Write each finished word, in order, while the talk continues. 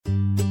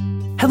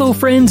Hello,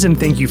 friends, and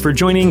thank you for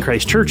joining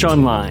Christ Church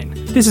Online.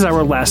 This is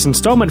our last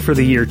installment for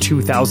the year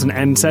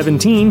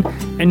 2017,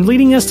 and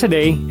leading us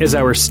today is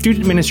our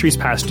student ministries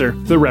pastor,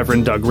 the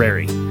Reverend Doug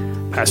Rary.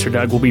 Pastor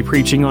Doug will be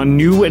preaching on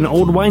new and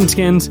old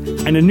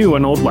wineskins and a new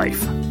and old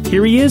life.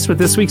 Here he is with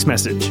this week's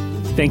message.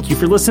 Thank you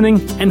for listening,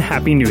 and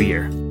Happy New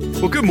Year.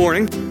 Well, good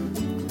morning.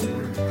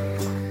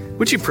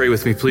 Would you pray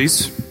with me,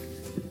 please?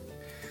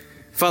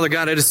 Father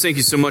God, I just thank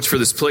you so much for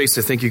this place.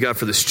 I thank you, God,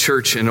 for this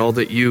church and all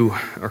that you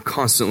are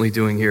constantly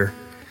doing here.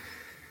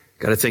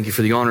 God, I thank you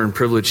for the honor and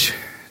privilege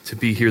to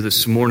be here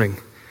this morning.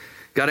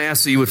 God, I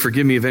ask that you would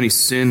forgive me of any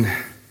sin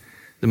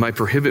that might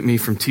prohibit me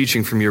from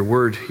teaching from your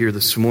word here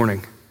this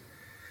morning.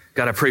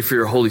 God, I pray for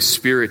your Holy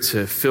Spirit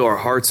to fill our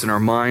hearts and our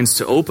minds,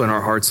 to open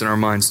our hearts and our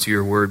minds to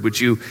your word. Would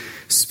you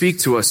speak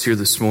to us here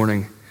this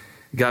morning?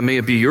 God, may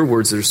it be your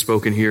words that are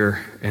spoken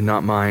here and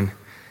not mine.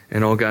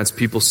 And all God's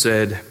people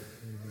said,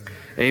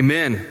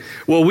 Amen.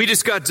 Well, we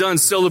just got done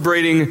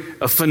celebrating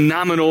a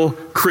phenomenal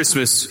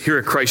Christmas here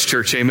at Christ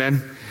Church.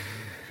 Amen.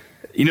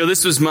 You know,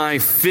 this was my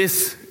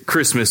 5th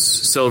Christmas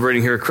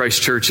celebrating here at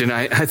Christ Church, and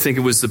I think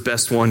it was the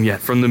best one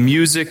yet. From the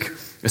music,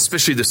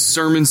 especially the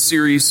sermon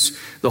series,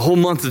 the whole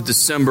month of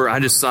December,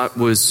 I just thought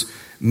was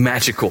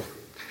magical.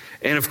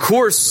 And of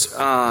course,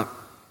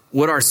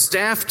 what our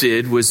staff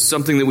did was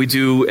something that we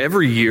do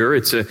every year.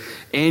 It's an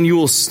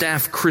annual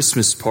staff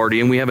Christmas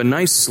party, and we have a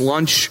nice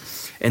lunch,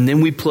 and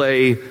then we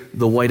play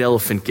the White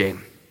Elephant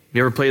game.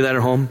 You ever play that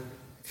at home?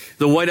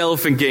 The White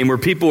Elephant game, where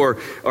people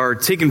are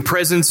taking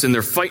presents and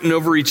they're fighting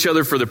over each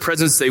other for the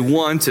presents they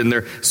want, and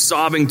they're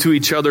sobbing to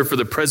each other for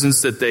the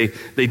presents that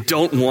they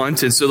don't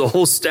want. And so the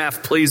whole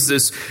staff plays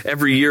this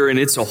every year, and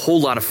it's a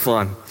whole lot of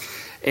fun.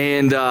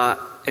 And one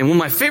of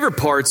my favorite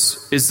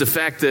parts is the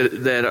fact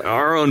that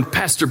our own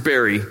Pastor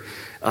Barry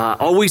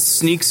always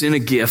sneaks in a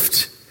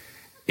gift.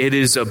 It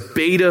is a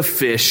betta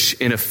fish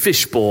in a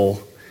fish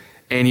bowl.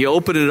 And you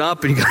open it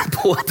up and you got to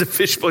pull out the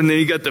fish bowl, and then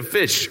you got the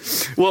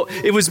fish. Well,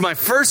 it was my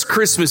first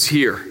Christmas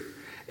here.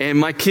 And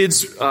my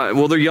kids,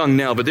 well, they're young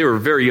now, but they were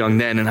very young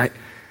then. And I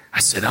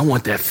said, I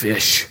want that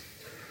fish.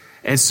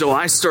 And so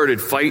I started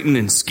fighting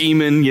and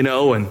scheming, you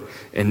know,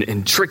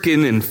 and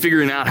tricking and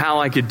figuring out how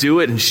I could do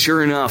it. And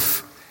sure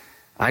enough,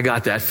 I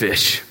got that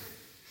fish.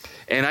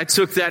 And I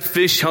took that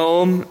fish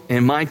home,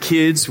 and my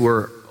kids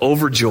were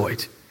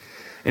overjoyed.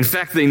 In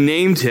fact, they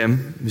named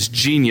him, it was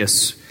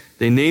genius,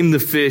 they named the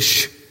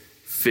fish.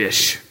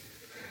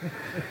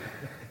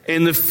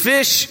 And the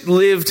fish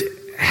lived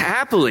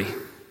happily,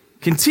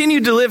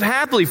 continued to live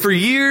happily for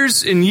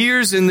years and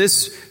years in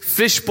this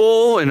fish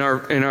bowl in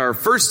our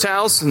first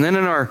house, and then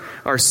in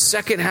our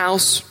second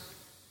house.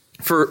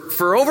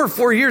 For over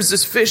 4 years,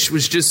 this fish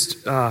was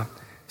just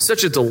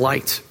such a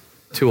delight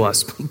to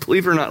us.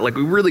 Believe it or not, like,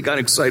 we really got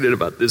excited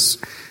about this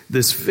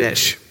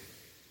fish.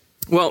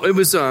 Well, it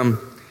was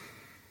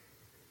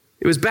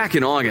back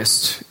in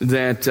August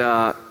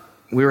that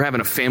we were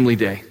having a family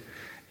day.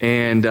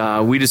 And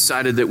we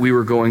decided that we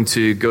were going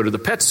to go to the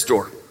pet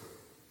store.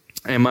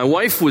 And my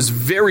wife was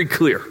very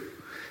clear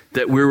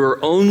that we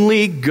were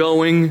only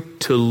going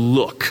to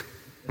look,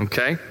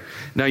 okay?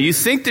 Now, you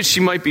think that she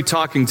might be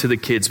talking to the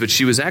kids, but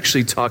she was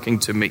actually talking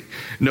to me.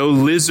 No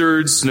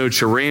lizards, no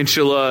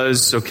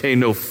tarantulas, okay,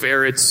 no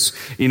ferrets.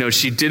 You know,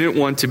 she didn't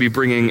want to be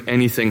bringing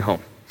anything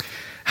home.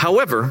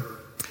 However,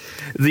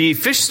 the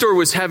fish store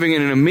was having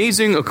an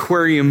amazing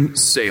aquarium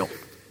sale.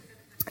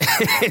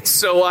 And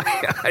so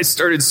I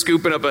started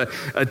scooping up a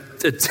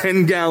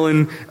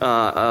 10-gallon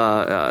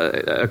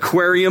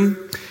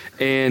aquarium,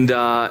 and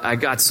I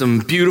got some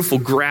beautiful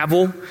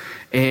gravel,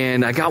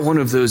 and I got one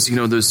of those, you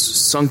know, those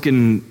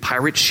sunken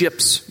pirate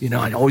ships. You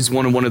know, I'd always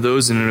wanted one of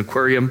those in an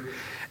aquarium,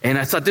 and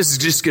I thought this is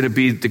just going to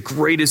be the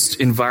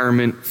greatest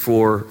environment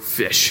for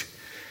fish.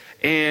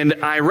 And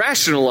I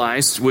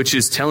rationalized, which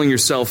is telling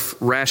yourself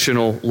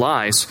rational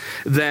lies,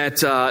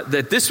 that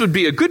this would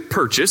be a good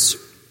purchase,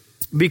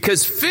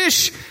 because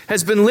Fish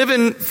has been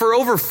living for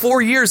over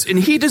 4 years, and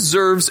he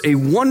deserves a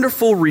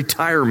wonderful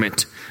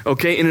retirement,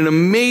 okay, in an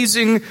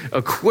amazing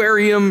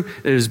aquarium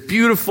that is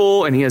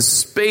beautiful, and he has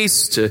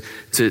space to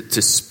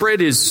spread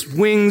his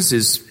wings,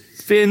 his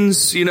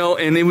fins, you know,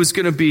 and it was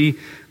going to be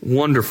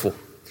wonderful.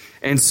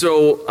 And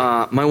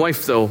so my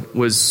wife, though,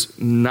 was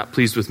not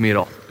pleased with me at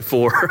all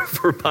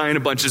for buying a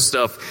bunch of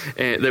stuff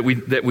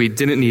that we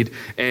didn't need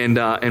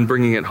and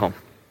bringing it home.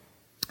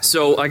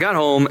 So I got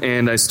home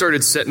and I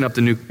started setting up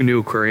the new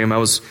aquarium. I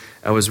was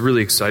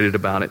really excited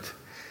about it,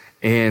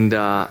 and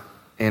I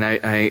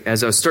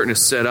as I was starting to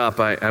set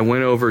up, I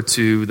went over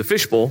to the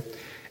fish bowl,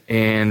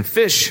 and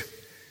Fish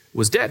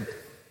was dead.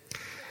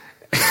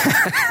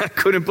 I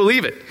couldn't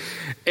believe it,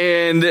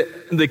 and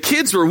the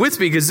kids were with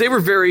me because they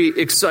were very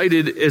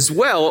excited as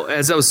well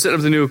as I was setting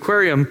up the new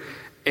aquarium,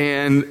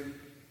 and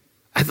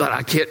I thought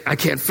I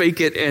can't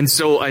fake it, and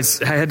so I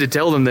had to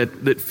tell them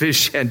that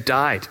Fish had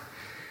died.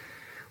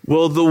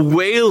 Well, the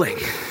wailing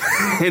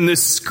and the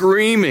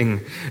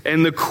screaming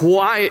and the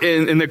quiet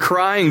and the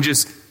crying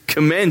just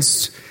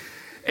commenced.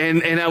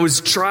 And I was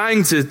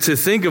trying to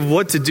think of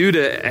what to do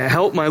to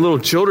help my little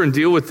children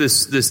deal with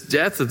this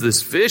death of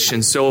this fish.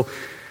 And so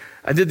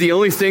I did the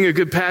only thing a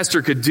good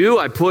pastor could do.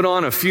 I put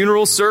on a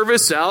funeral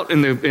service out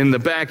in the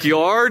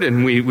backyard,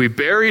 and we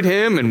buried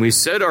him, and we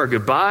said our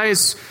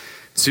goodbyes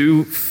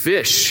to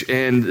fish.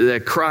 And the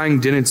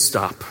crying didn't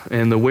stop,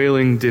 and the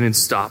wailing didn't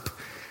stop.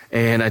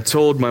 And I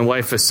told my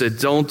wife, I said,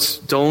 don't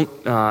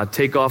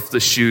take off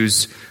the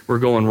shoes. We're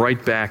going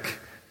right back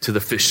to the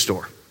fish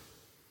store.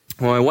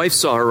 Well, my wife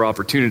saw her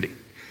opportunity,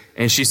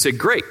 and she said,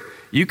 great.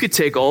 You could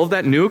take all of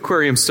that new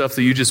aquarium stuff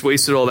that you just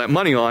wasted all that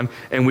money on,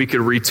 and we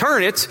could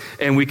return it,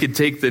 and we could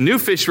take the new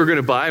fish we're going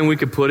to buy, and we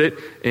could put it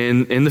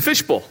in the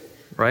fish bowl,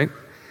 right?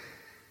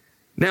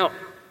 Now,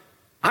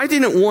 I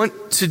didn't want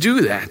to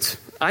do that.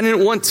 I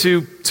didn't want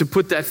to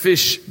put that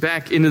fish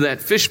back into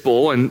that fish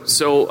bowl, and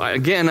so,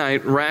 again, I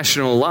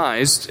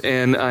rationalized,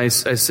 and I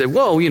said,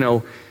 well,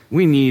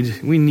 we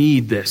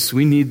need this.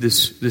 We need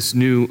this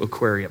new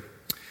aquarium.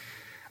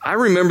 I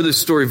remember this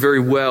story very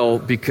well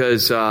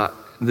because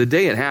the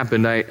day it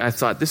happened, I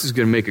thought this is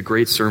going to make a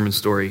great sermon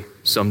story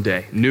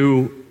someday,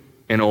 new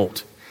and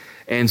old.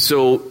 And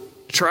so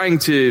trying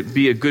to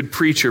be a good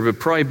preacher, but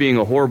probably being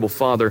a horrible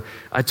father,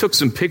 I took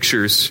some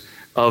pictures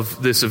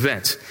of this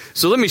event.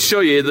 So let me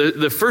show you.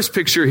 The first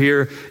picture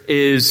here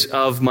is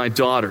of my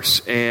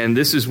daughters, and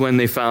this is when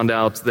they found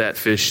out that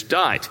fish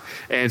died.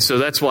 And so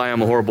that's why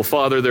I'm a horrible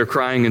father. They're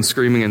crying and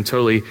screaming and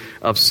totally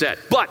upset.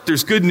 But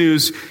there's good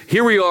news.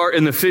 Here we are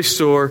in the fish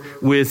store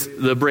with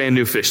the brand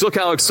new fish. Look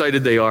how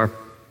excited they are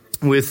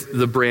with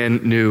the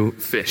brand new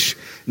fish.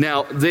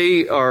 Now,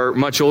 they are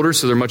much older,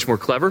 so they're much more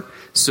clever.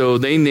 So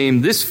they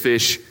named this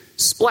fish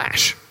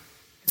Splash.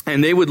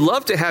 And they would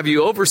love to have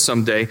you over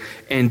someday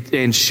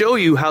and show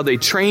you how they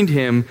trained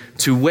him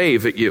to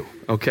wave at you,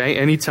 okay?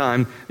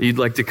 Anytime you'd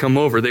like to come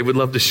over, they would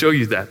love to show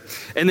you that.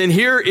 And then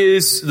here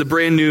is the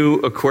brand new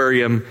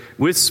aquarium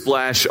with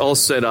Splash all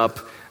set up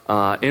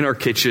in our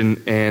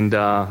kitchen, and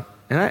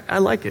I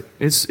like it.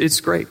 It's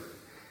great.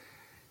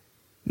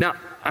 Now,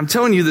 I'm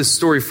telling you this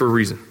story for a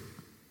reason.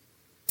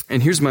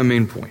 And here's my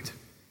main point.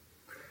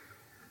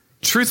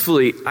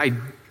 Truthfully, I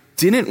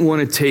didn't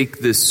want to take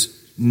this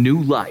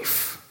new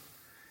life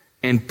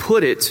and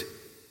put it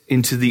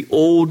into the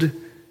old,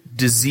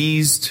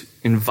 diseased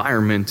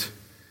environment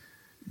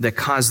that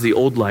caused the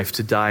old life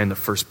to die in the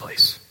first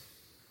place.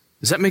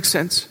 Does that make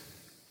sense?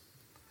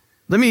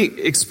 Let me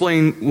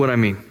explain what I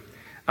mean.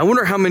 I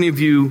wonder how many of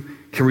you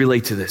can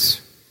relate to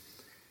this.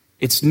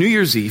 It's New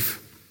Year's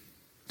Eve.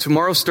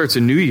 Tomorrow starts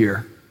a new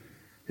year.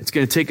 It's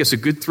going to take us a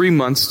good 3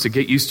 months to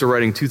get used to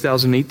writing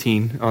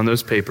 2018 on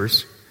those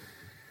papers.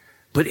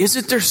 But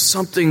isn't there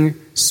something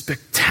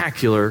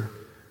spectacular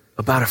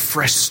about a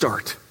fresh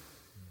start?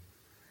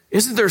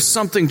 Isn't there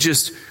something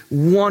just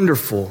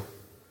wonderful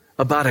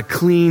about a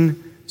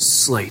clean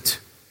slate?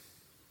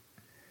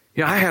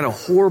 I had a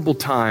horrible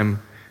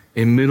time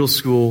in middle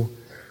school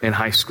and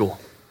high school.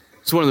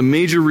 It's one of the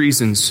major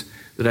reasons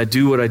that I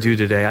do what I do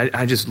today.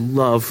 I just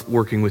love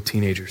working with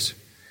teenagers.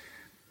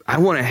 I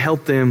want to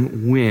help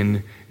them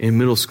win in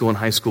middle school and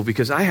high school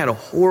because I had a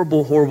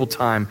horrible, horrible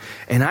time.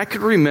 And I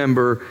could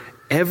remember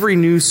every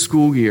new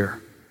school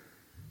year,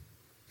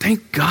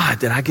 thank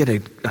God that I get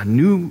a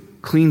new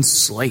clean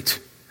slate,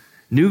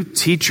 new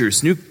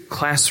teachers, new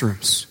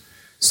classrooms,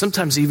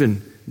 sometimes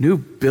even new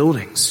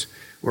buildings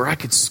where I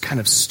could kind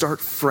of start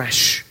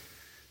fresh,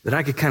 that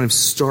I could kind of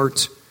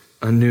start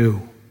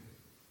anew.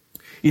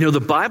 The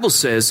Bible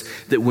says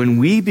that when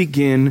we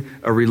begin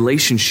a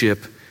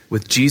relationship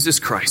with Jesus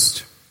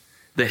Christ,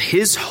 that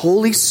His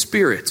Holy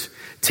Spirit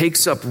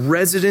takes up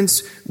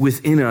residence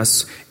within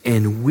us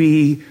and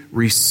we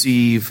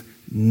receive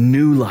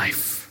new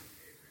life.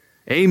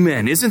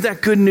 Amen. Isn't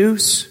that good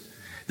news?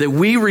 That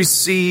we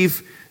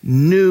receive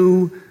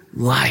new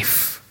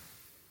life.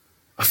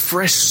 A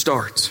fresh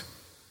start.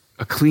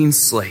 A clean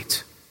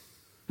slate.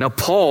 Now,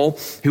 Paul,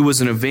 who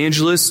was an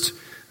evangelist,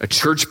 a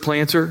church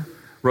planter,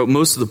 wrote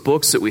most of the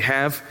books that we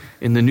have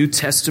in the New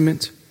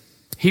Testament.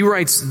 He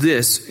writes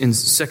this in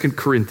 2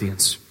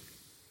 Corinthians.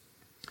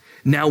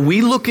 Now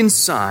we look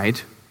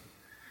inside,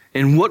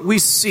 and what we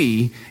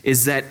see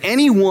is that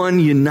anyone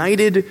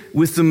united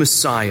with the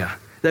Messiah,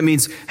 that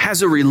means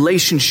has a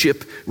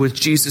relationship with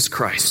Jesus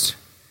Christ,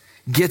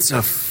 gets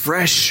a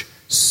fresh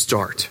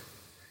start,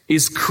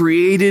 is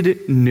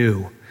created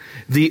new.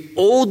 The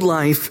old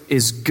life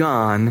is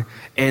gone,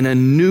 and a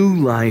new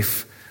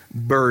life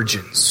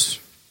burgeons.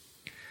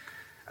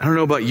 I don't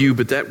know about you,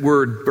 but that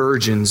word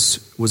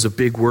burgeons was a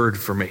big word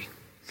for me.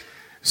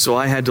 So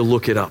I had to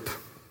look it up.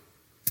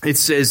 It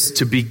says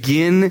to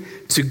begin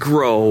to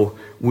grow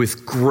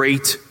with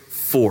great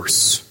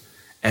force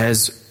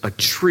as a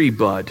tree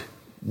bud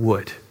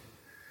would.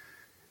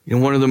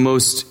 One of the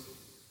most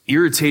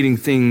irritating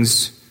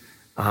things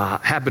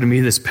happened to me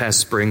this past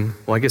spring.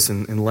 Well, I guess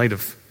in light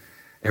of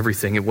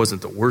everything, it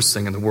wasn't the worst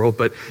thing in the world,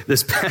 but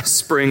this past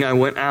spring I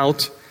went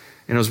out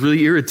and I was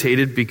really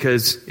irritated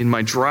because in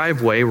my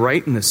driveway,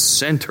 right in the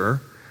center,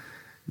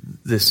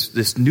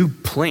 this new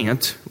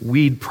plant,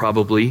 weed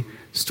probably,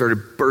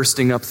 started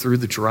bursting up through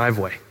the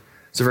driveway.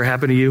 Has it ever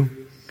happened to you?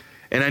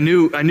 And I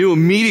knew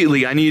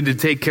immediately I needed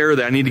to take care of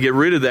that. I needed to get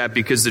rid of that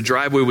because the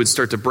driveway would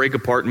start to break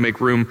apart and make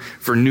room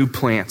for new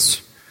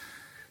plants.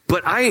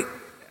 But I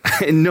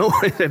know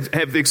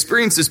have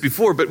experienced this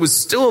before, but was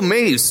still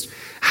amazed.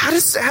 How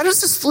does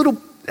this little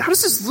plant, how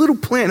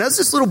does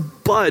this little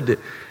bud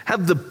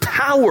have the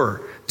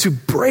power to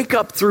break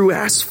up through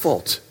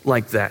asphalt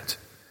like that?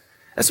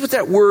 That's what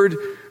that word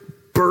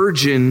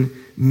burgeon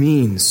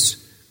means.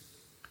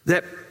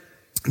 That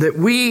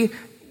we,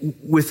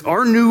 with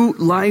our new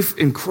life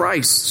in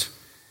Christ,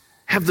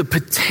 have the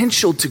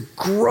potential to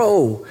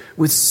grow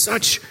with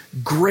such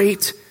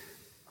great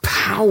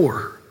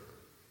power.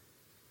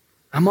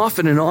 I'm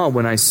often in awe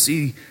when I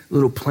see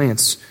little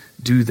plants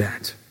do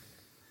that.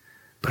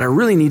 But I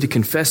really need to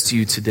confess to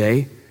you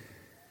today,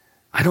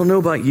 I don't know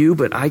about you,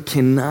 but I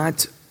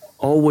cannot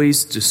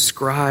always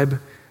describe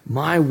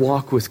my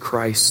walk with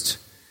Christ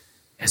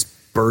as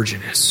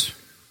burgeonous,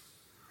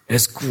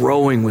 as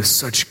growing with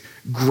such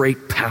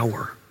great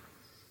power.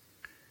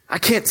 I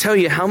can't tell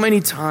you how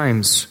many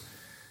times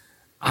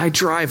I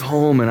drive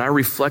home and I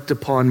reflect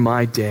upon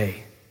my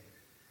day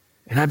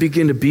and I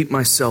begin to beat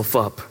myself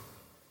up.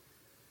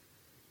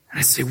 And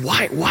I say,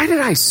 why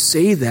did I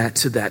say that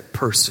to that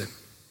person?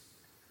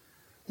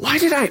 Why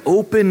did I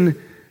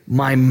open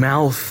my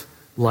mouth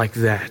like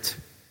that?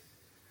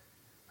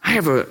 I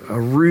have a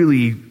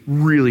really,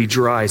 really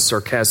dry,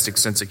 sarcastic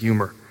sense of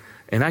humor,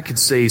 and I could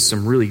say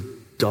some really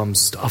dumb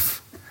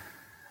stuff.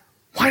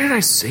 Why did I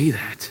say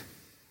that?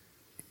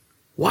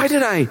 Why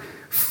did I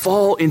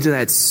fall into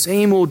that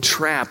same old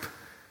trap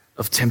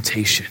of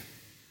temptation?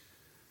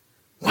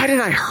 Why did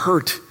I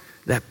hurt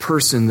that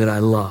person that I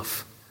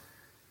love?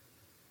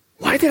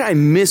 Why did I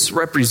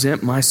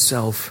misrepresent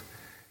myself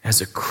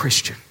as a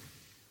Christian?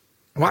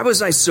 Why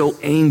was I so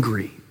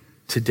angry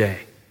today?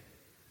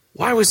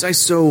 Why was I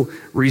so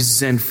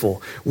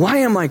resentful? Why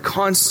am I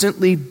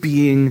constantly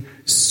being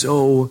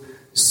so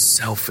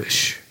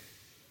selfish?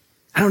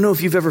 I don't know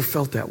if you've ever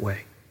felt that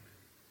way.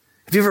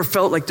 Have you ever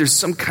felt like there's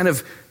some kind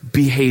of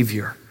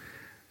behavior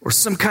or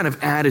some kind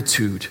of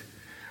attitude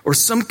or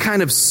some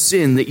kind of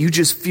sin that you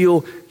just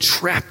feel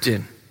trapped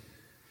in?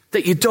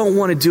 That you don't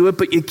want to do it,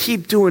 but you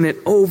keep doing it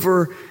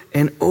over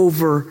and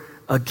over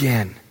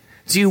again.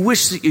 Do you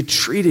wish that you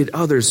treated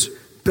others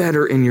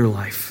better in your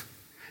life?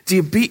 Do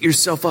you beat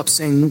yourself up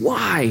saying,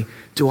 why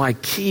do I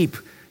keep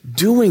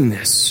doing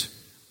this?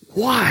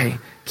 Why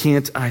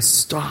can't I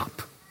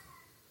stop?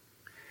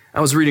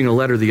 I was reading a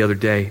letter the other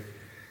day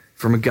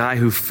from a guy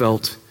who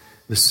felt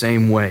the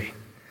same way.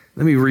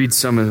 Let me read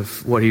some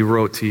of what he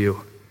wrote to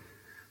you.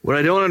 What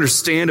I don't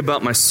understand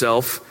about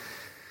myself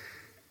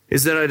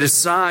is that I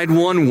decide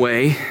one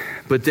way,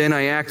 but then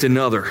I act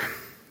another,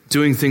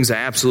 doing things I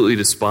absolutely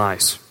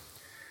despise.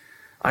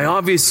 I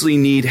obviously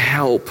need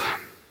help.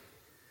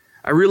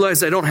 I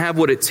realize I don't have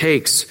what it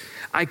takes.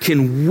 I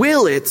can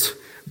will it,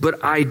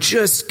 but I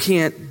just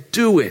can't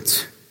do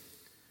it.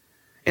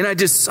 And I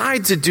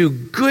decide to do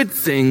good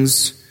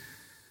things,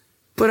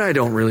 but I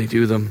don't really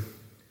do them.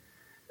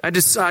 I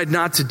decide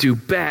not to do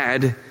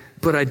bad,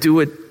 but I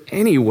do it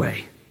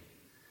anyway.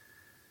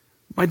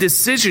 My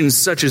decisions,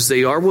 such as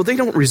they are, well, they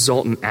don't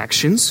result in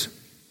actions.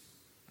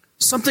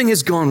 Something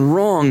has gone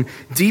wrong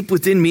deep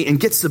within me and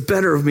gets the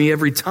better of me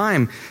every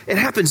time. It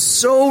happens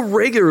so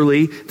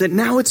regularly that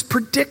now it's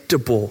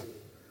predictable.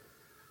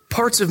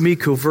 Parts of me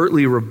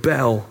covertly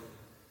rebel,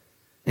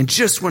 and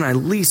just when I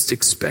least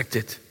expect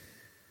it,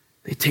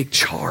 they take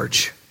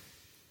charge.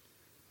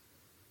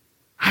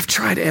 I've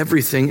tried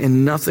everything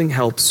and nothing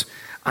helps.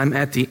 I'm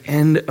at the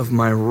end of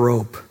my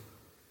rope.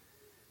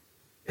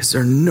 Is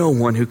there no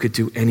one who could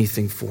do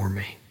anything for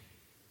me?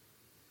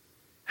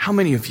 How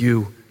many of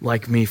you,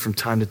 like me, from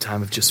time to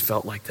time have just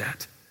felt like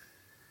that?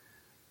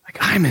 Like,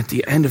 I'm at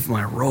the end of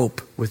my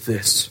rope with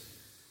this.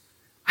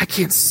 I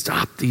can't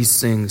stop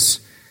these things.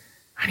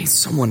 I need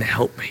someone to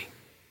help me.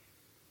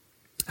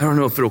 I don't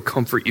know if it'll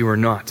comfort you or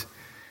not,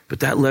 but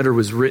that letter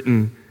was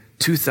written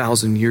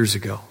 2,000 years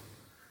ago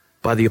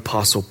by the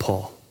Apostle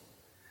Paul.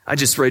 I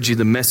just read you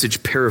the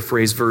Message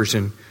paraphrase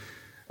version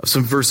of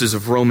some verses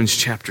of Romans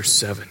chapter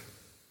 7.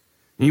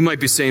 You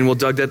might be saying, well,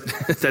 Doug,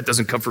 that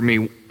doesn't comfort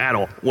me at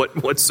all,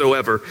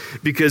 whatsoever,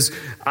 because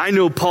I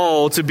know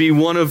Paul to be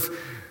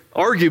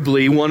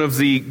arguably one of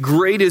the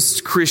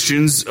greatest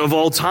Christians of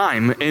all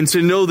time, and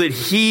to know that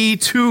he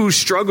too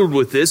struggled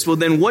with this, well,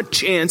 then what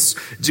chance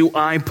do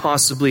I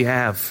possibly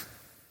have?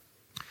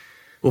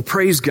 Well,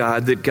 praise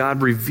God that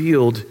God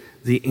revealed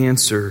the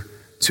answer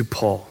to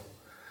Paul.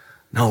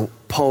 Now,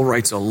 Paul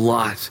writes a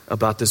lot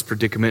about this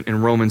predicament in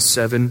Romans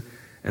 7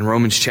 and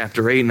Romans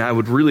chapter 8, and I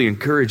would really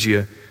encourage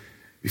you,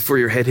 before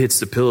your head hits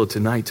the pillow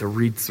tonight, to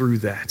read through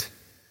that.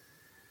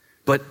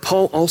 But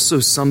Paul also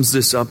sums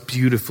this up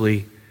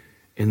beautifully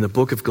in the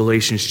book of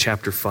Galatians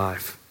chapter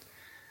 5.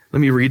 Let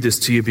me read this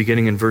to you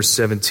beginning in verse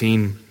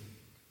 17.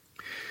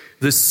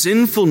 The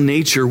sinful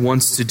nature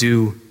wants to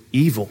do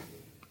evil,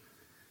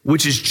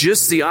 which is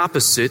just the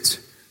opposite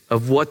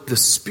of what the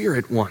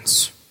Spirit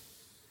wants.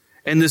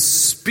 And the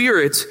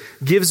Spirit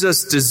gives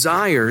us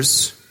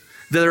desires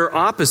that are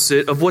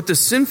opposite of what the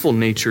sinful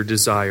nature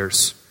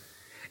desires.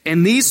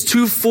 And these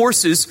two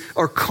forces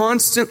are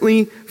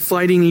constantly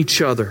fighting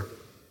each other.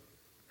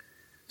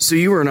 So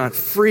you are not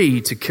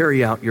free to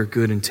carry out your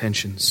good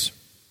intentions.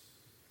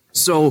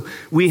 So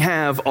we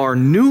have our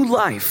new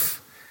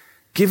life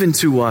given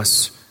to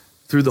us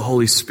through the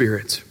Holy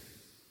Spirit.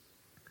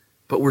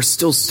 But we're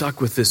still stuck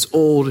with this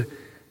old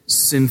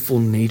sinful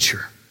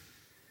nature.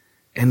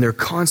 And they're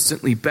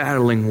constantly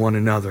battling one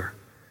another.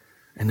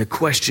 And the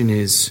question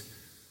is,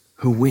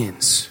 who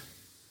wins?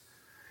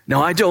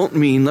 Now, I don't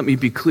mean, let me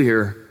be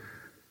clear,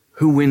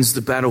 who wins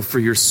the battle for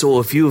your soul.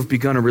 If you have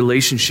begun a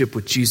relationship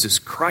with Jesus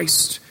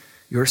Christ,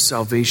 your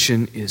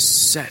salvation is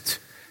set,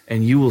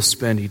 and you will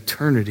spend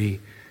eternity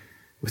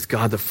with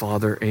God the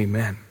Father.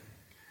 Amen.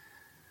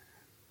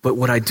 But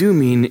what I do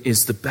mean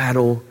is the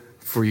battle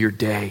for your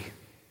day,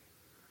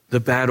 the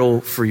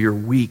battle for your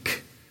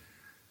week,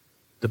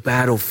 the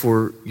battle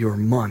for your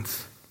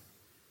month.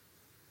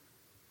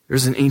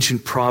 There's an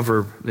ancient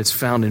proverb that's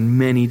found in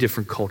many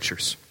different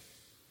cultures.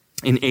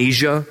 In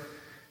Asia,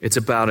 it's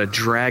about a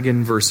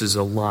dragon versus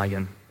a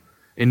lion.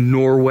 In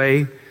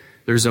Norway,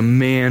 there's a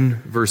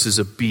man versus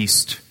a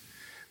beast.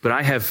 But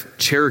I have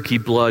Cherokee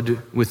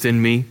blood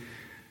within me,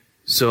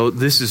 so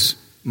this is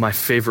my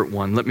favorite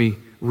one. Let me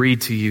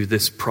read to you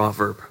this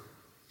proverb.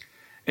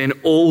 An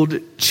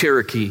old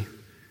Cherokee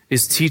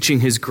is teaching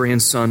his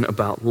grandson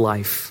about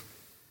life.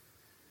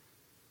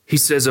 He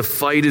says, a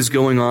fight is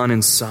going on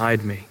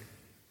inside me.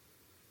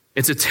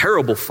 It's a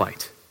terrible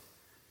fight,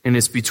 and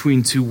it's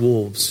between two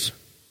wolves.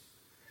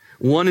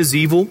 One is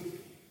evil.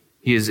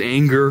 He is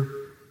anger,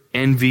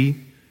 envy,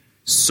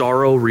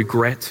 sorrow,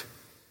 regret,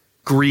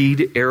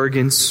 greed,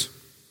 arrogance,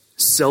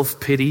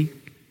 self-pity,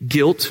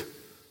 guilt,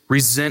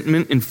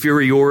 resentment,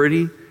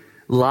 inferiority,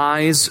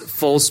 lies,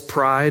 false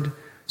pride,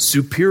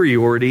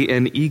 superiority,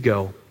 and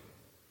ego.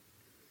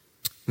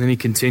 And then he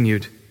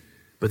continued,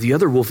 but the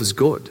other wolf is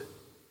good.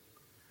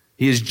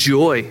 He is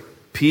joy,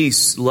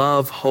 peace,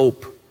 love,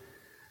 hope,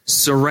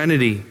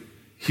 serenity,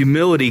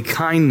 humility,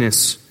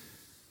 kindness,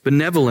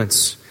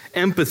 benevolence,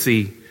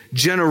 empathy,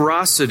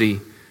 generosity,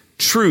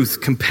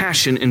 truth,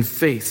 compassion, and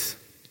faith.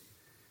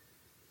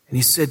 And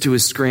he said to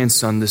his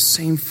grandson, the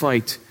same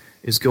fight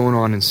is going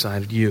on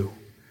inside of you.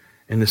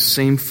 And the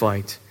same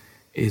fight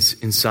is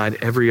inside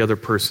every other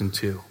person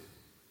too.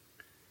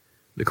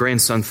 The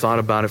grandson thought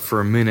about it for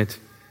a minute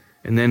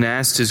and then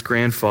asked his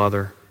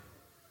grandfather,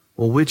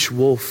 well, which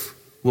wolf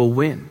will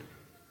win?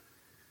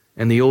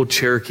 And the old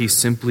Cherokee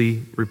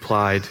simply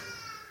replied,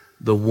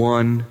 the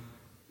one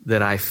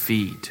that I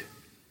feed.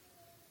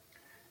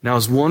 Now,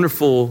 as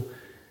wonderful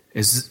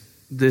as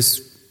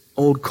this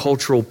old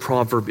cultural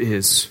proverb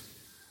is,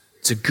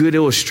 it's a good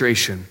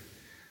illustration,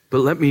 but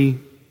let me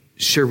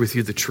share with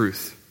you the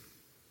truth.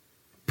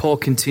 Paul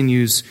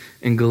continues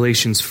in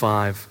Galatians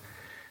 5,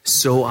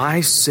 so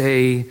I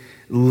say,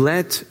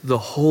 let the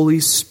Holy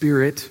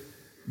Spirit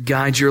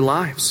guide your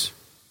lives.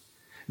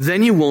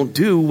 Then you won't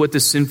do what the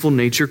sinful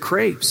nature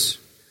craves.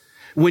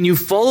 When you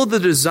follow the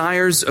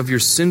desires of your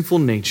sinful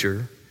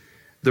nature,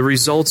 the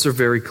results are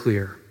very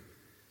clear.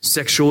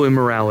 Sexual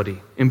immorality,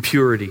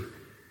 impurity,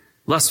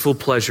 lustful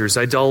pleasures,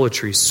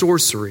 idolatry,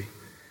 sorcery,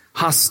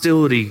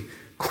 hostility,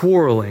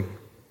 quarreling,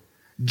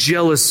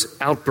 jealous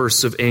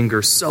outbursts of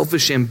anger,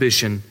 selfish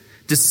ambition,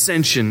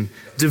 dissension,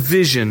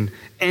 division,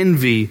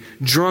 envy,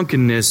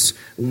 drunkenness,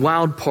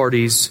 wild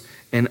parties,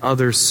 and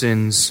other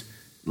sins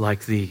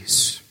like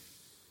these.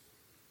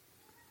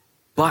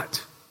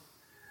 But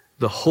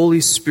the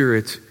Holy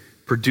Spirit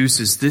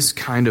produces this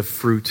kind of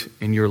fruit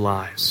in your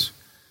lives: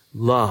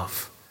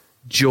 love,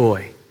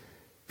 joy,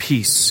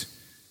 peace,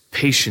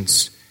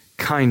 patience,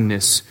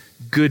 kindness,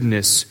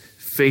 goodness,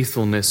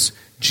 faithfulness,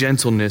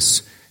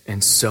 gentleness,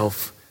 and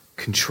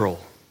self-control.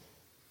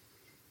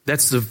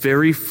 That's the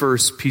very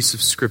first piece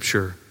of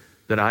scripture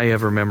that I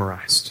ever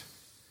memorized.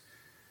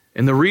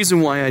 And the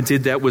reason why I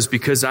did that was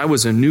because I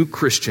was a new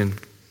Christian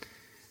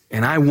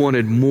and I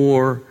wanted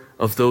more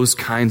of those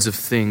kinds of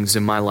things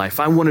in my life.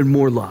 I wanted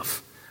more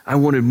love. I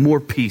wanted more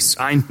peace.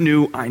 I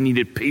knew I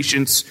needed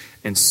patience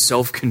and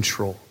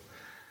self-control.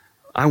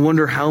 I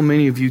wonder how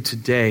many of you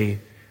today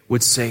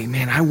would say,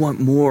 man, I want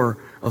more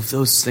of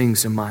those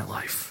things in my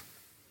life.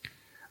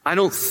 I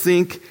don't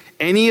think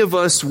any of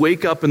us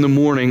wake up in the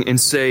morning and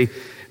say,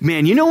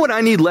 man, you know what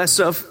I need less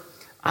of?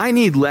 I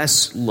need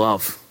less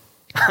love.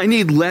 I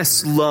need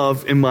less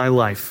love in my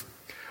life.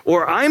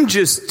 Or I'm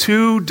just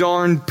too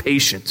darn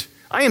patient.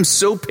 I am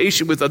so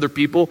patient with other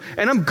people,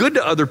 and I'm good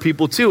to other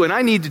people too, and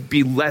I need to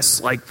be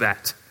less like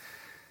that.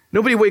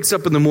 Nobody wakes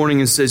up in the morning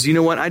and says, you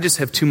know what, I just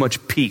have too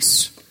much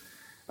peace.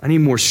 I need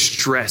more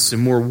stress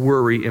and more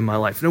worry in my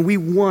life. No, we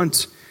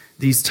want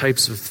these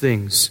types of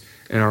things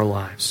in our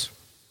lives.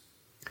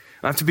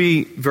 I have to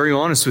be very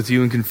honest with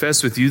you and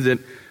confess with you that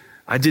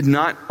I did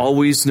not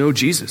always know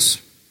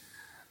Jesus.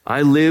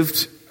 I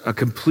lived a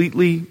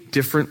completely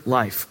different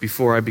life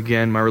before I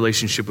began my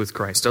relationship with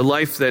Christ. A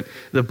life that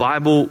the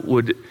Bible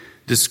would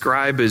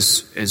describe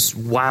as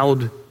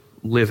wild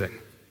living.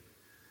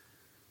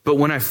 But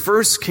when I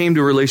first came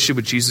to a relationship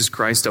with Jesus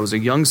Christ, I was a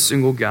young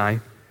single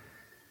guy,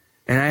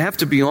 And I have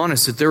to be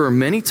honest that there are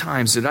many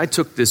times that I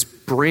took this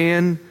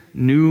brand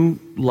new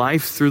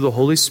life through the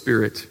Holy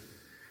Spirit,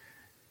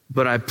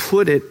 but I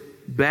put it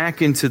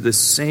back into the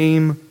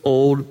same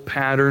old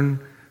pattern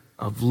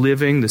of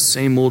living, the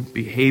same old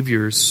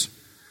behaviors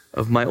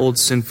of my old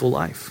sinful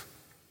life.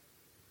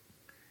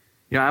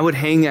 I would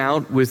hang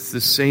out with the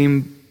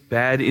same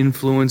bad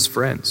influence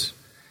friends.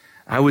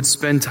 I would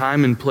spend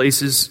time in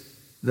places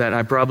that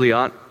I probably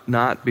ought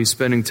not be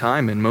spending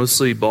time in,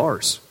 mostly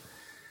bars.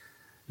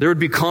 There would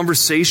be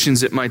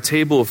conversations at my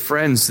table of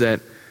friends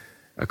that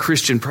a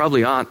Christian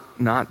probably ought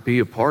not be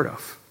a part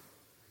of.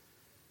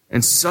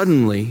 And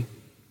suddenly,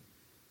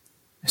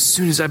 as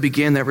soon as I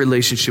began that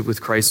relationship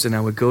with Christ and I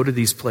would go to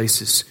these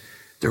places,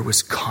 there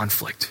was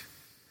conflict.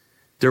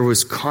 There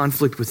was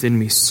conflict within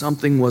me.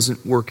 Something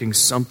wasn't working.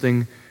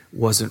 Something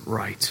wasn't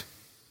right.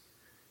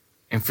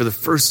 And for the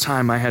first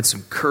time, I had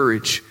some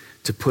courage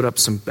to put up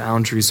some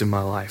boundaries in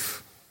my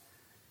life.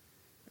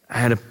 I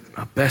had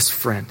a best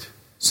friend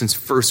since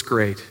first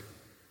grade.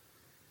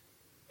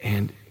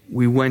 And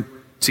we went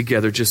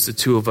together, just the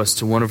two of us,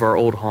 to one of our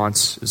old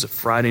haunts. It was a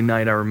Friday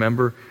night, I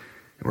remember.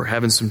 And we're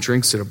having some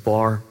drinks at a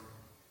bar.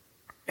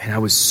 And I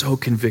was so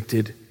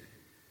convicted.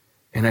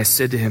 And I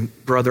said to him,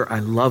 "Brother, I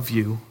love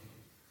you.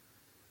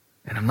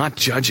 And I'm not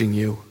judging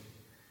you,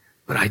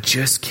 but I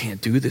just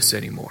can't do this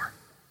anymore.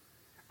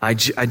 I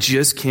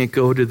just can't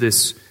go to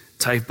this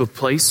type of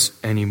place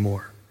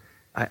anymore.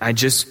 I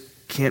just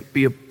can't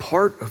be a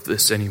part of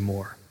this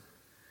anymore."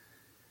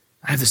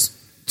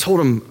 Told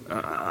him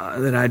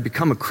that I'd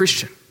become a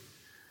Christian.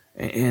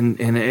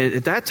 And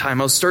at that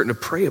time, I was starting to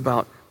pray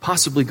about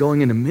possibly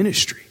going into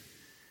ministry.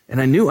 And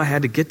I knew I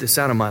had to get this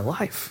out of my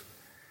life.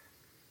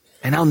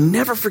 And I'll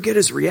never forget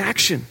his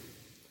reaction.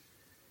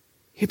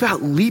 He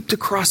about leaped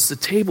across the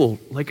table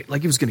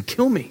like he was going to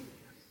kill me.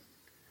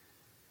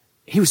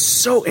 He was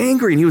so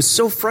angry and he was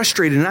so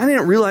frustrated. And I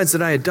didn't realize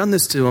that I had done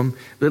this to him.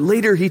 But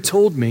later he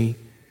told me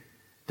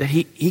that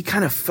he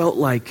kind of felt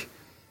like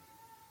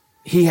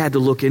he had to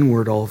look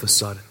inward all of a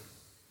sudden.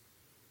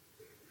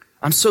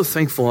 I'm so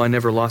thankful I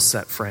never lost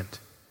that friend.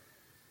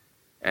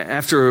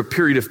 After a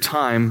period of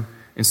time,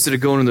 instead of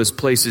going to those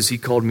places, he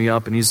called me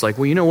up and he's like,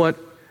 "Well, you know what?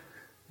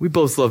 We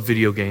both love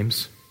video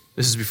games."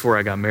 This is before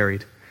I got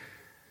married.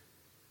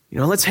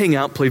 Let's hang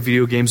out, play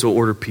video games, we'll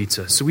order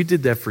pizza. So we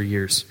did that for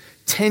years.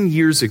 10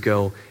 years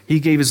ago,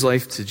 he gave his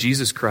life to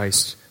Jesus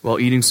Christ while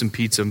eating some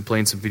pizza and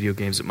playing some video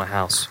games at my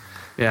house.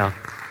 Yeah.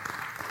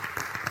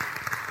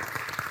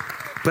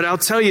 But I'll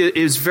tell you,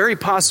 it was very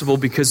possible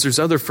because there's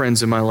other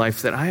friends in my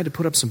life that I had to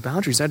put up some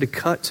boundaries. I had to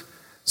cut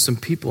some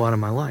people out of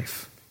my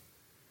life.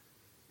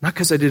 Not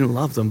because I didn't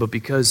love them, but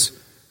because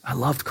I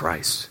loved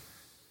Christ.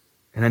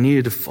 And I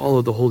needed to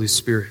follow the Holy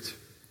Spirit.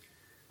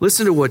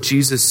 Listen to what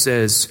Jesus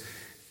says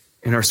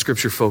in our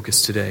scripture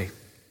focus today.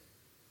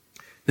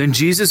 Then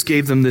Jesus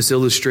gave them this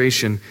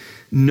illustration.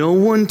 "No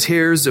one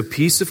tears a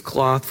piece of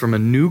cloth from a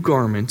new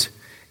garment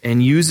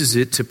and uses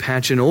it to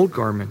patch an old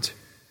garment.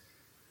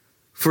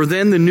 For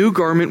then the new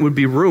garment would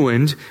be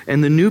ruined,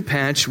 and the new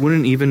patch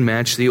wouldn't even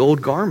match the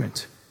old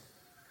garment."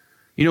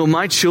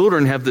 My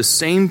children have the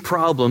same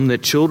problem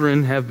that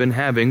children have been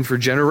having for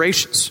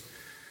generations,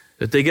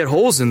 that they get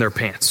holes in their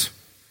pants.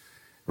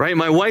 Right?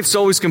 My wife's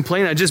always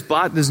complaining, "I just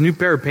bought this new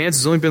pair of pants.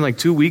 It's only been like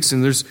 2 weeks,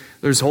 and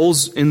there's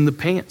holes in the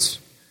pants."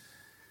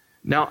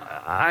 Now,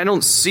 I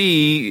don't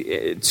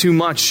see too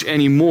much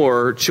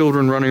anymore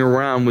children running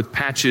around with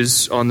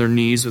patches on their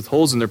knees with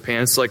holes in their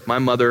pants like my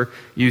mother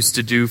used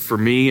to do for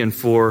me and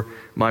for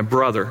my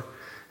brother.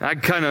 I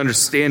kind of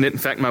understand it. In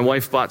fact, my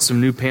wife bought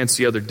some new pants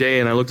the other day,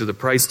 and I looked at the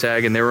price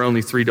tag, and they were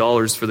only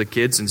 $3 for the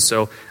kids, and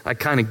so I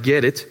kind of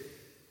get it.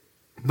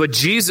 But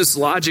Jesus'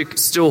 logic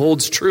still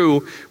holds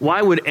true.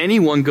 Why would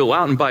anyone go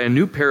out and buy a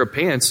new pair of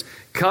pants,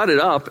 cut it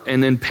up,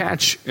 and then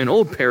patch an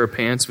old pair of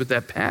pants with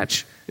that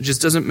patch? It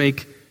just doesn't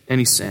make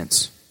any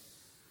sense.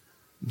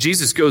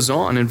 Jesus goes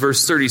on in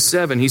verse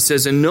 37. He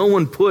says, "And no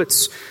one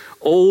puts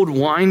new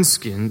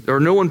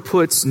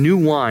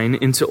wine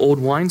into old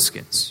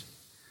wineskins.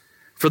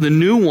 For the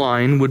new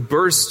wine would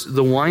burst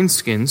the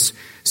wineskins,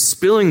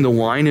 spilling the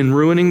wine and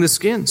ruining the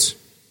skins.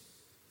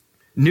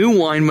 New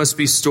wine must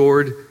be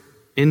stored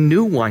in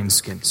new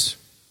wineskins."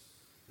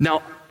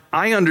 Now,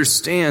 I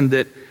understand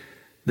that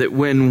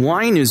when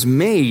wine is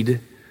made,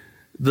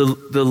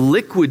 the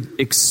liquid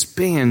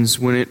expands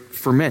when it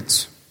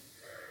ferments.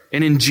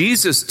 And in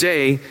Jesus'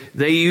 day,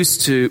 they used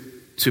to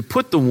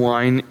put the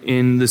wine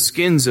in the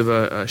skins of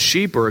a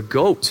sheep or a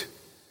goat.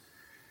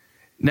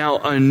 Now,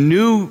 a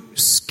new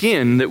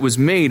skin that was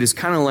made is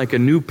kind of like a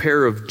new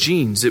pair of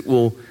jeans. It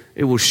will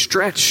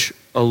stretch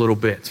a little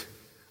bit.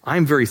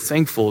 I'm very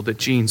thankful that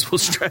jeans will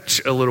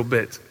stretch a little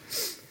bit.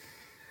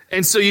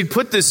 And so you'd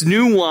put this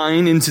new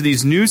wine into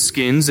these new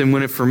skins, and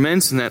when it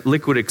ferments and that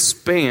liquid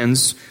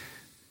expands,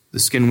 the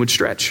skin would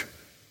stretch.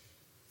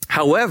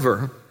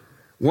 However,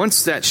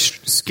 once that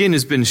skin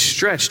has been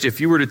stretched,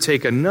 if you were to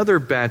take another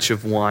batch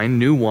of wine,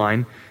 new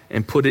wine,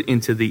 and put it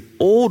into the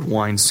old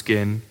wine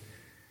skin,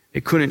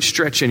 it couldn't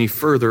stretch any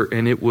further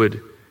and it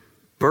would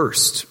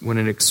burst when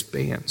it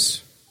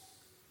expands.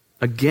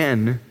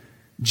 Again,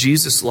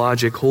 Jesus'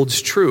 logic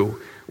holds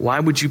true. Why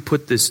would you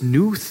put this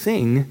new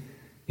thing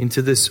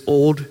into this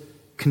old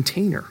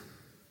container?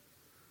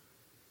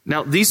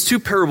 Now, these two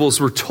parables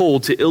were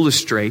told to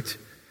illustrate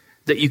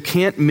that you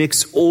can't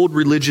mix old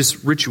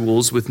religious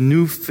rituals with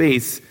new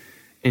faith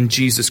in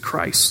Jesus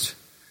Christ.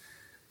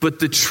 But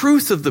the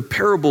truth of the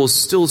parables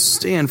still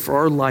stand for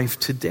our life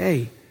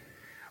today.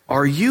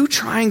 Are you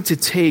trying to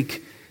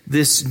take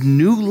this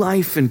new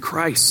life in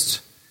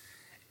Christ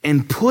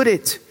and put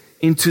it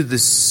into the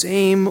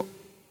same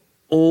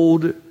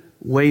old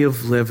way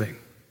of living,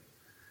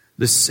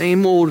 the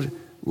same old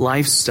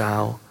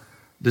lifestyle,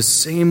 the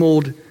same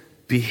old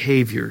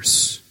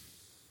behaviors?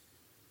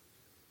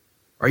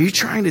 Are you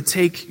trying to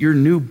take your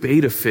new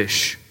betta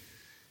fish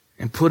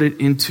and put it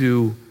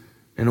into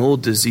an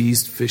old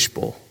diseased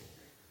fishbowl?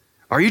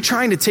 Are you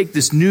trying to take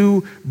this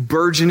new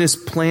burgeonous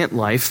plant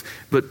life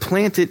but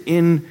plant it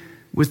in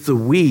with the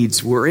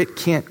weeds where it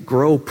can't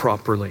grow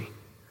properly?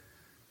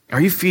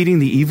 Are you feeding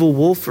the evil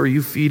wolf or are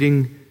you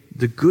feeding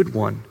the good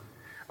one?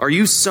 Are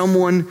you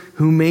someone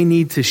who may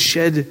need to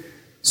shed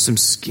some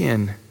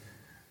skin,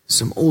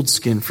 some old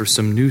skin for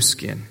some new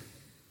skin?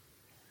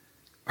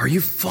 Are you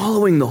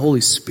following the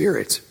Holy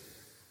Spirit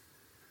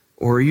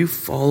or are you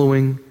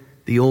following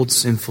the old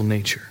sinful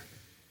nature?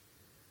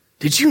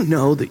 Did you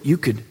know that you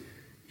could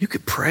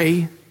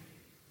pray?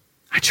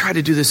 I try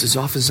to do this as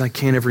often as I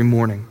can every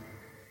morning.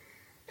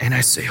 And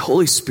I say,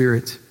 Holy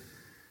Spirit,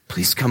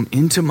 please come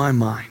into my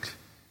mind.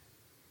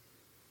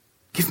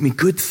 Give me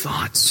good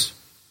thoughts.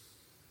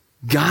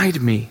 Guide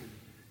me.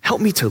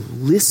 Help me to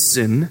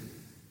listen.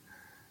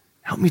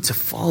 Help me to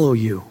follow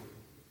you.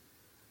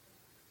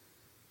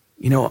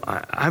 You know,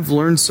 I've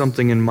learned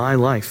something in my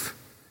life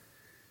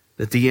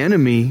that the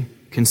enemy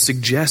can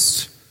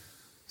suggest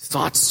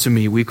thoughts to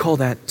me. We call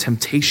that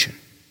temptation.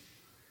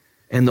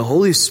 And the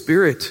Holy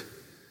Spirit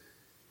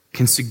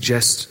can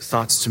suggest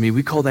thoughts to me.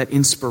 We call that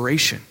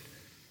inspiration.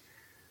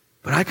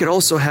 But I could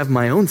also have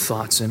my own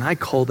thoughts, and I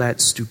call that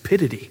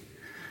stupidity.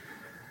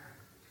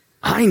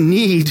 I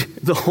need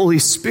the Holy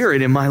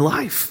Spirit in my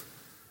life.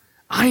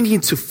 I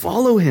need to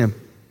follow Him.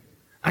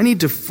 I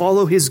need to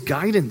follow His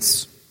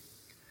guidance.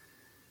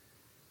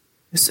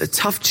 It's a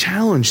tough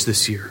challenge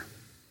this year.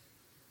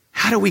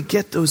 How do we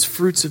get those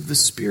fruits of the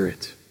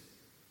Spirit?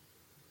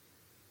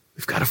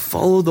 We've got to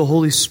follow the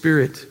Holy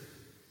Spirit,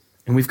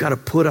 and we've got to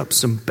put up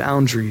some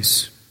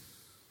boundaries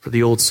for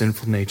the old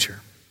sinful nature.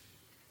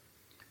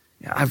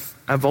 Yeah,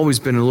 I've always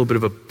been a little bit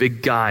of a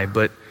big guy,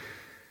 but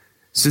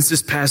since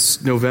this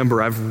past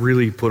November, I've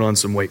really put on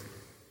some weight.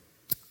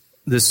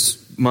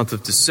 This month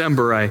of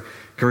December, I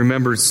can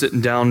remember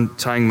sitting down,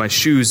 tying my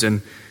shoes,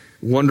 and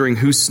wondering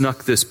who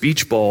snuck this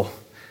beach ball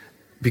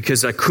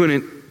because I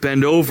couldn't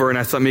bend over, and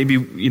I thought maybe,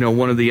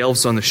 one of the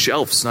elves on the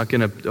shelf snuck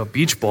in a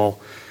beach ball.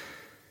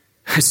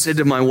 I said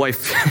to my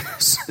wife,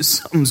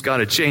 something's got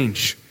to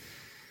change.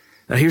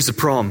 Now, here's the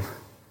problem.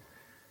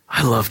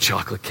 I love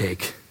chocolate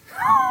cake.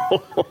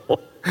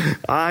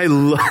 I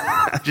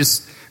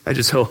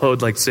just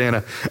ho-hoed like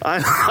Santa.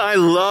 I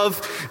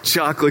love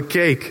chocolate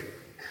cake.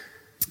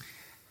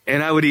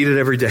 And I would eat it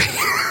every day.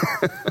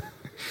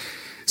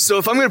 So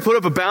if I'm going to put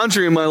up a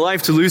boundary in my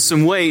life to lose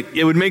some weight,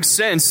 it would make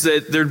sense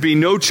that there'd be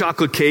no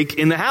chocolate cake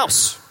in the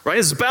house, right?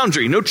 It's a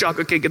boundary, no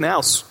chocolate cake in the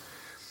house.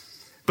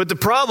 But the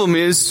problem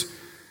is,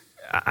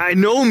 I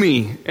know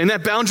me, and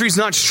that boundary's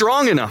not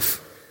strong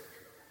enough.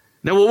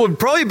 Now, what would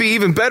probably be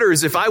even better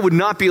is if I would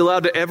not be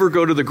allowed to ever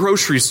go to the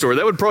grocery store.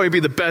 That would probably be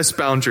the best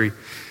boundary.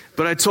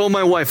 But I told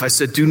my wife, I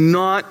said, do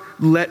not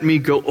let me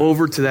go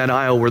over to that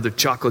aisle where the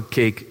chocolate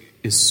cake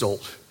is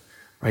sold.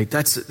 Right?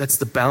 That's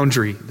the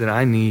boundary that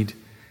I need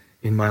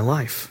in my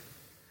life.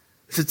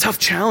 It's a tough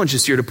challenge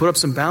this year to put up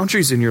some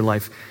boundaries in your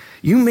life.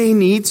 You may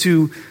need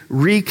to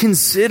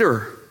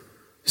reconsider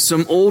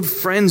some old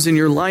friends in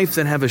your life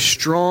that have a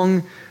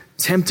strong,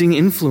 tempting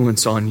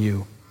influence on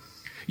you.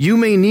 You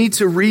may need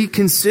to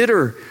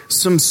reconsider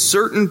some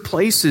certain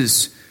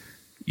places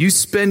you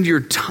spend your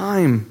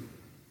time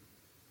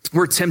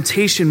where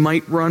temptation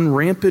might run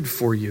rampant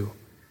for you.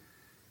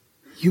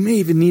 You may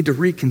even need to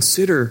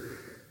reconsider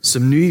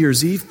some New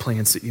Year's Eve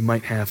plans that you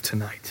might have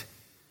tonight.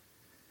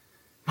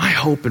 My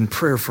hope and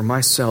prayer for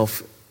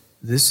myself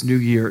this new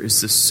year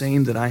is the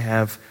same that I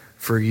have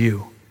for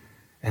you.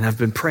 And I've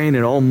been praying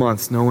it all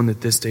month knowing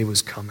that this day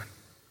was coming.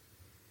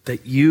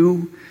 That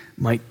you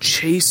might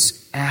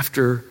chase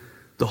after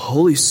the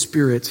Holy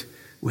Spirit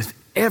with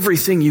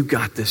everything you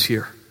got this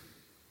year.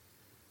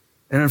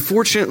 And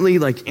unfortunately,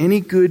 like any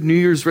good New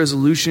Year's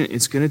resolution,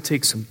 it's going to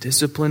take some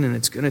discipline and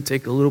it's going to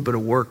take a little bit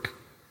of work.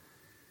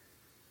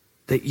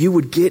 That you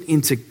would get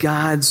into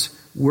God's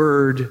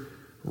Word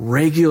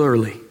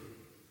regularly.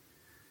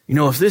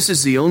 If this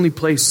is the only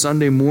place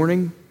Sunday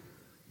morning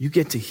you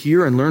get to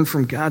hear and learn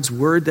from God's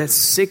Word, that's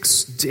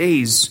 6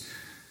 days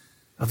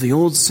of the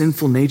old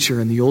sinful nature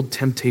and the old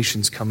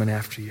temptations coming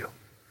after you.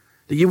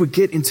 That you would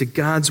get into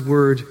God's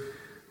Word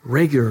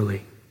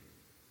regularly.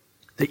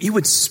 That you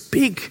would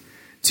speak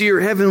to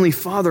your Heavenly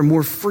Father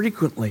more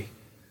frequently.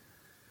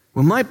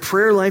 When my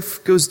prayer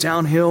life goes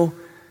downhill,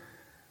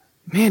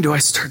 man, do I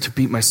start to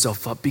beat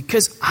myself up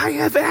because I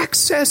have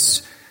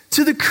access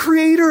to the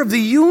creator of the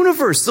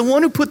universe, the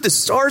one who put the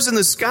stars in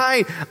the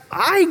sky.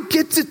 I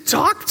get to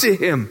talk to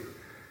him.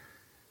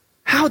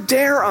 How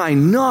dare I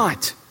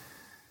not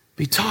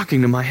be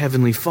talking to my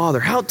heavenly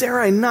Father? How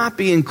dare I not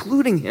be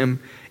including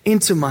him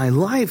into my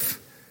life,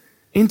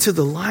 into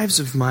the lives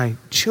of my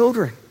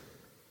children?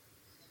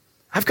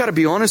 I've got to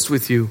be honest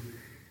with you.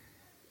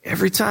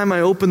 Every time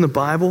I open the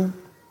Bible,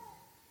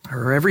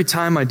 or every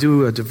time I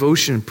do a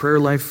devotion and prayer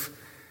life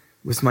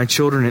with my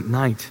children at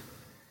night,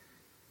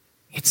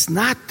 it's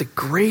not the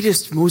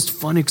greatest, most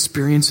fun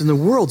experience in the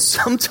world.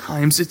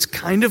 Sometimes it's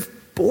kind of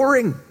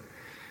boring.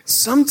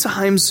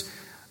 Sometimes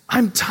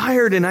I'm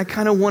tired and I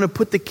kind of want to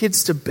put the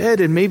kids to bed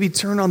and maybe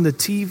turn on the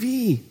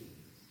TV.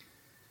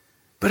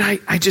 But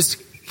I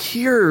just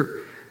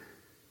hear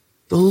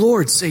the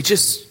Lord say,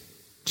 just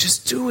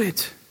do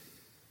it.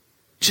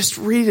 Just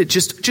read it.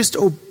 Just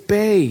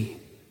obey.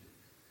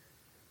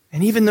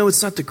 And even though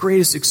it's not the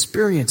greatest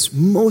experience,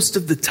 most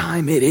of the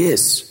time it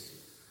is.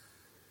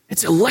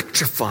 It's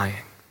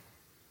electrifying.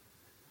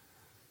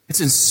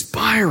 It's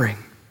inspiring.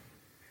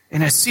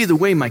 And I see the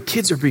way my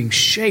kids are being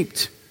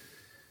shaped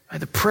by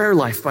the prayer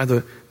life, by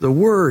the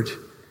word.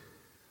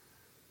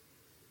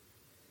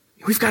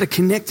 We've got to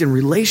connect in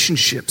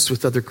relationships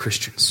with other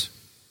Christians.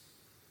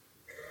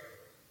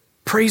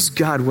 Praise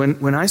God,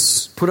 when I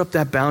put up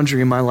that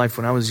boundary in my life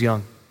when I was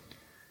young,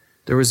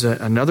 there was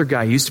another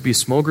guy, he used to be a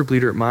small group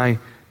leader at my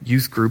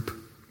youth group,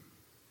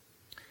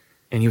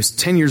 and he was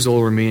 10 years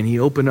older than me, and he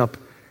opened up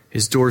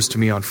his doors to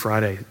me on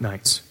Friday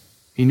nights.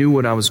 He knew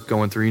what I was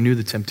going through. He knew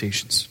the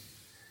temptations.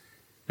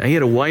 Now, he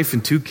had a wife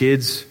and 2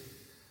 kids,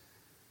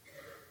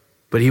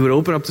 but he would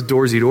open up the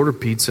doors, he'd order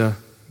pizza,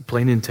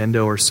 play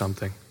Nintendo or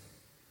something.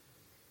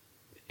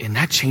 And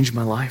that changed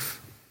my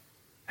life.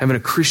 Having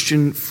a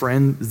Christian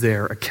friend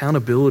there,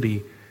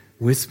 accountability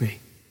with me.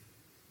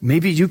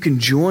 Maybe you can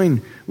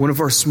join one of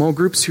our small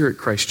groups here at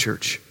Christ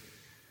Church.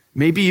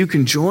 Maybe you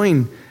can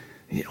join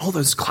all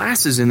those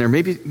classes in there.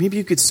 Maybe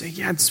you could say,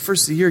 yeah, it's the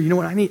first of the year. You know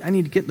what? I need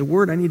to get in the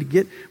Word. I need to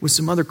get with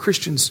some other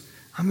Christians.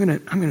 I'm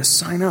gonna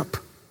sign up.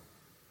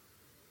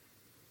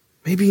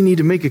 Maybe you need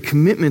to make a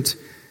commitment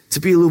to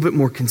be a little bit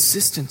more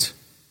consistent,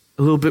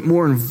 a little bit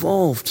more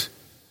involved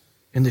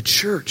in the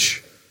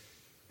church,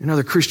 in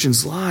other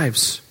Christians'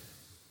 lives,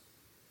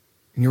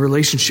 in your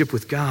relationship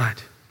with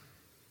God.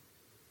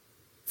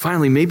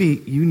 Finally,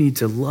 maybe you need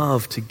to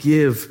love, to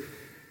give,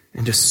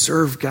 and to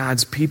serve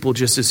God's people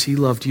just as he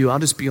loved you. I'll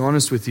just be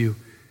honest with you.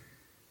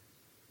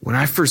 When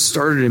I first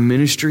started in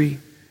ministry,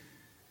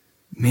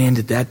 man,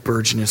 did that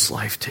Burgeoness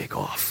life take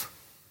off.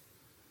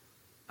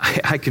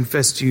 I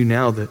confess to you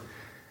now that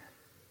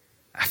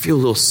I feel a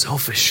little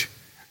selfish.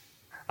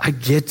 I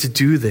get to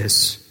do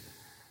this,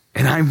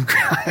 and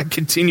I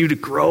continue to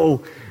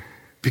grow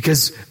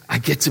because I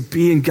get to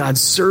be in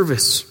God's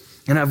service.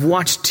 And I've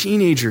watched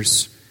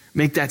teenagers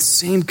make that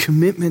same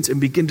commitment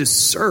and begin to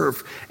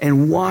serve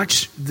and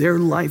watch their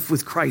life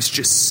with Christ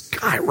just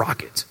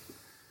skyrocket.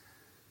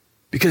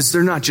 Because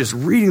they're not just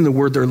reading the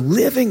Word, they're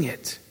living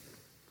it.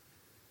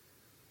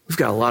 We've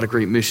got a lot of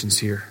great missions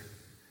here.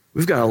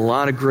 We've got a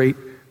lot of great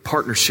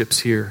partnerships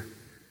here.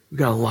 We've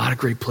got a lot of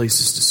great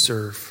places to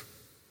serve.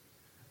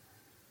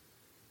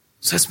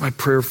 So that's my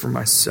prayer for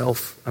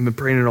myself. I've been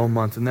praying it all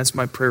month, and that's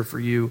my prayer for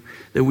you,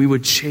 that we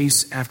would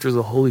chase after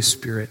the Holy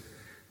Spirit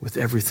with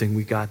everything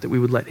we got, that we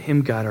would let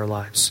him guide our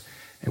lives,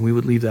 and we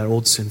would leave that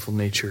old sinful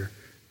nature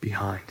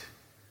behind.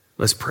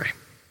 Let's pray.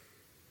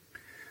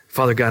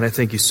 Father God, I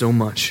thank you so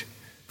much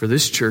for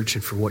this church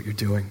and for what you're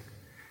doing.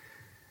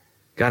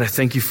 God, I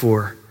thank you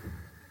for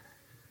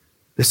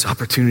this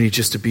opportunity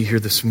just to be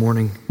here this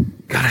morning.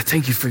 God, I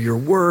thank you for your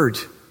word,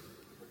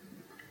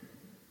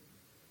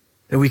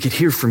 that we could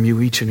hear from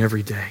you each and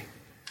every day.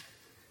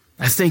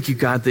 I thank you,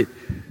 God, that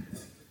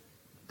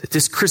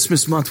this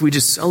Christmas month we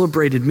just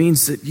celebrated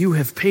means that you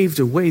have paved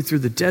a way through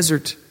the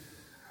desert,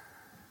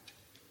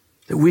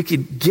 that we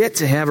could get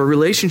to have a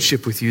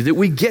relationship with you, that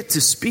we get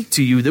to speak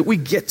to you, that we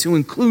get to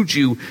include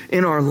you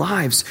in our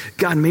lives.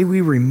 God, may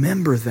we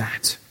remember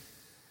that.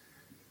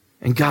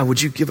 And God,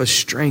 would you give us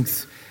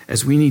strength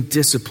as we need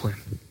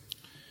discipline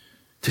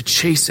to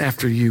chase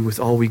after you with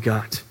all we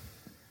got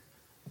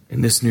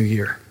in this new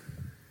year.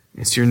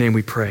 It's your name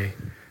we pray.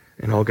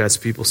 And all God's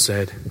people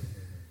said,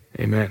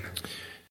 amen.